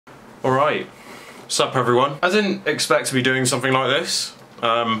Alright, sup everyone. I didn't expect to be doing something like this.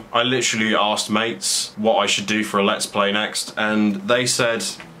 I literally asked mates what I should do for a Let's Play next, and they said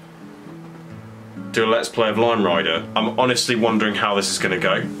do a Let's Play of Line Rider. I'm honestly wondering how this is going to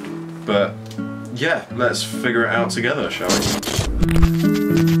go, but yeah, let's figure it out together, shall we?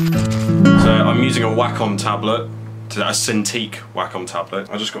 So I'm using a Wacom tablet, a Cintiq Wacom tablet.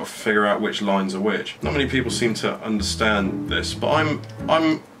 I just got to figure out which lines are which. Not many people seem to understand this, but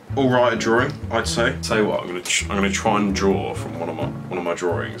I'm all right at drawing, I'd say. Tell you what, I'm gonna try and draw from one of my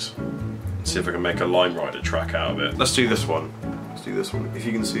drawings and see if I can make a Line Rider track out of it. Let's do this one. Let's do this one. If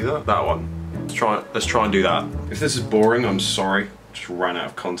you can see that, that one. Let's try and do that. If this is boring, I'm sorry. Just ran out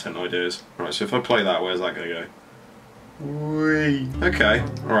of content ideas. Right, so if I play that, where's that gonna go? Whee. Okay,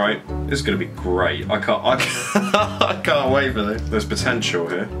 alright. This is gonna be great. I can't wait for this. There's potential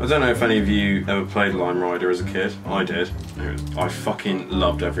here. I don't know if any of you ever played Line Rider as a kid. I did. I fucking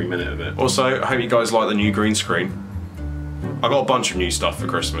loved every minute of it. Also, I hope you guys like the new green screen. I got a bunch of new stuff for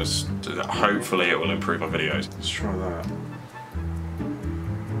Christmas. Hopefully it will improve my videos. Let's try that.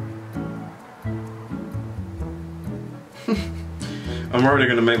 I'm already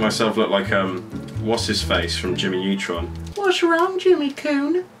gonna make myself look like what's his face from Jimmy Neutron. What's wrong, Jimmy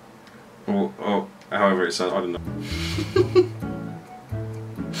Coon? Or however it sounds, I don't know.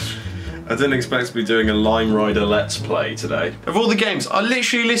 I didn't expect to be doing a Line Rider Let's Play today. Of all the games, I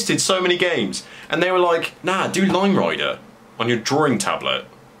literally listed so many games, and they were like, nah, do Line Rider on your drawing tablet,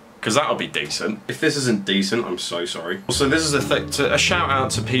 because that'll be decent. If this isn't decent, I'm so sorry. Also, this is a shout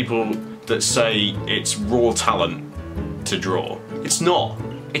out to people that say it's raw talent to draw. It's not.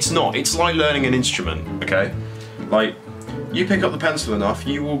 It's not. It's like learning an instrument, okay? Like, you pick up the pencil enough,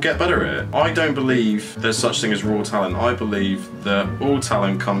 you will get better at it. I don't believe there's such thing as raw talent. I believe that all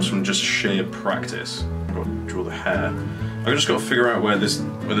talent comes from just sheer practice. I've got to draw the hair. I've just got to figure out where this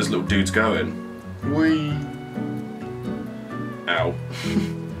little dude's going. Whee! Ow.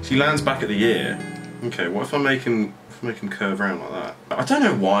 So he lands back at the ear. Okay, what if I make him curve around like that? I don't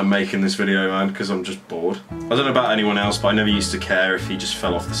know why I'm making this video, man, because I'm just bored. I don't know about anyone else, but I never used to care if he just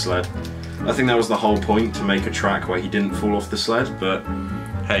fell off the sled. I think that was the whole point, to make a track where he didn't fall off the sled, but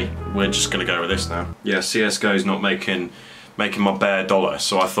hey, we're just gonna go with this now. Yeah, CSGO's not making my bare dollar,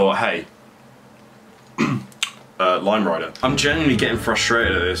 so I thought, hey, Line Rider. I'm genuinely getting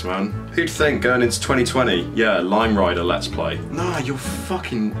frustrated at this, man. Who'd think going into 2020, yeah, Line Rider Let's Play. Nah, you're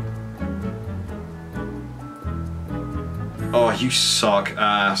fucking... Oh, you suck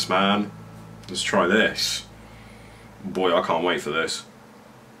ass, man. Let's try this. Boy, I can't wait for this.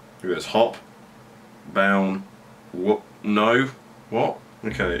 Look at this. Hop. Bound. What? No. What?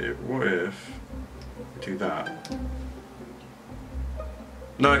 Okay, what if we do that?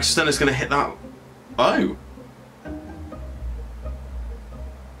 No, because then it's going to hit that. Oh.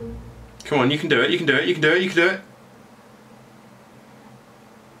 Come on, you can do it, you can do it, you can do it, you can do it.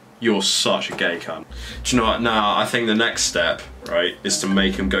 You're such a gay cunt. Do you know what? Nah, I think the next step, right, is to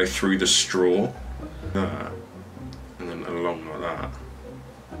make him go through the straw. That. And then along like that.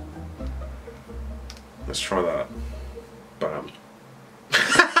 Let's try that. Bam.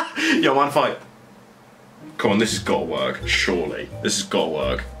 Yo, man, fight. Come on, this has got to work. Surely. This has got to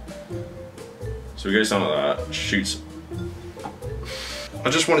work. So he goes down like that, shoots. I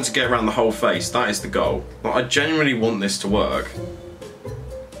just wanted to get around the whole face. That is the goal. Like, I genuinely want this to work.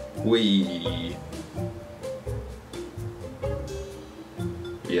 Wee.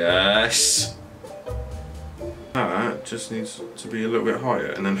 Yes. That just needs to be a little bit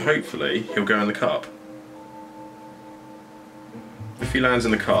higher, and then hopefully he'll go in the cup. If he lands in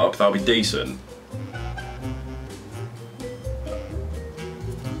the cup, that'll be decent.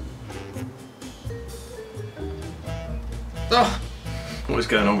 Oh, what is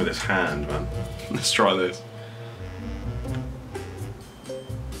going on with his hand, man? Let's try this.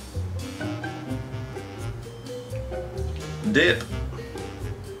 Dip.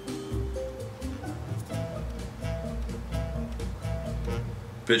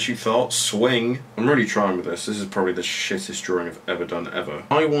 Bitch, you thought? Swing. I'm really trying with this. This is probably the shittest drawing I've ever done, ever.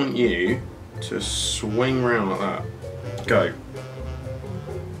 I want you to swing around like that. Go.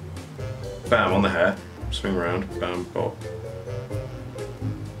 Bam, on the hair. Swing around. Bam, bop.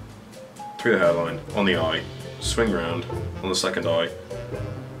 Through the hairline. On the eye. Swing round. On the second eye.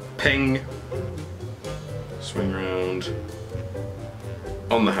 Ping. Swing round.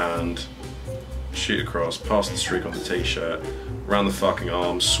 On the hand, shoot across, past the streak on the t-shirt, round the fucking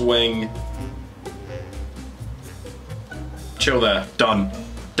arm, swing. Chill there, done.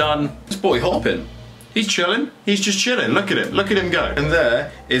 Done. This boy hopping. He's chilling. He's just chilling. Look at it. Look at him go. And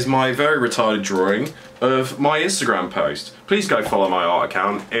there is my very retarded drawing of my Instagram post. Please go follow my art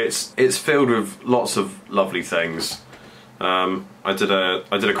account. It's filled with lots of lovely things. I did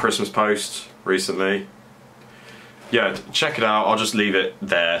a Christmas post recently. Yeah, check it out. I'll just leave it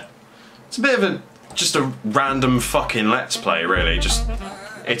there. It's a bit of just a random fucking let's play, really.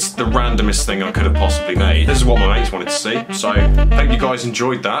 It's the randomest thing I could have possibly made. This is what my mates wanted to see, so hope you guys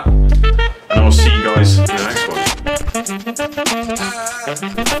enjoyed that, and I'll see you guys in the next one.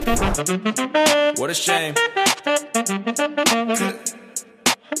 What a shame.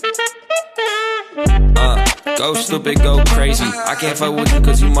 Go stupid, go crazy. I can't fuck with you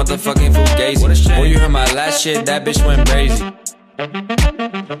cause you motherfucking fugazi. What a shame. Boy, you heard my last shit, that bitch went crazy.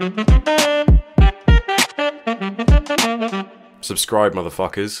 Subscribe,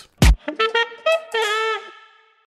 motherfuckers.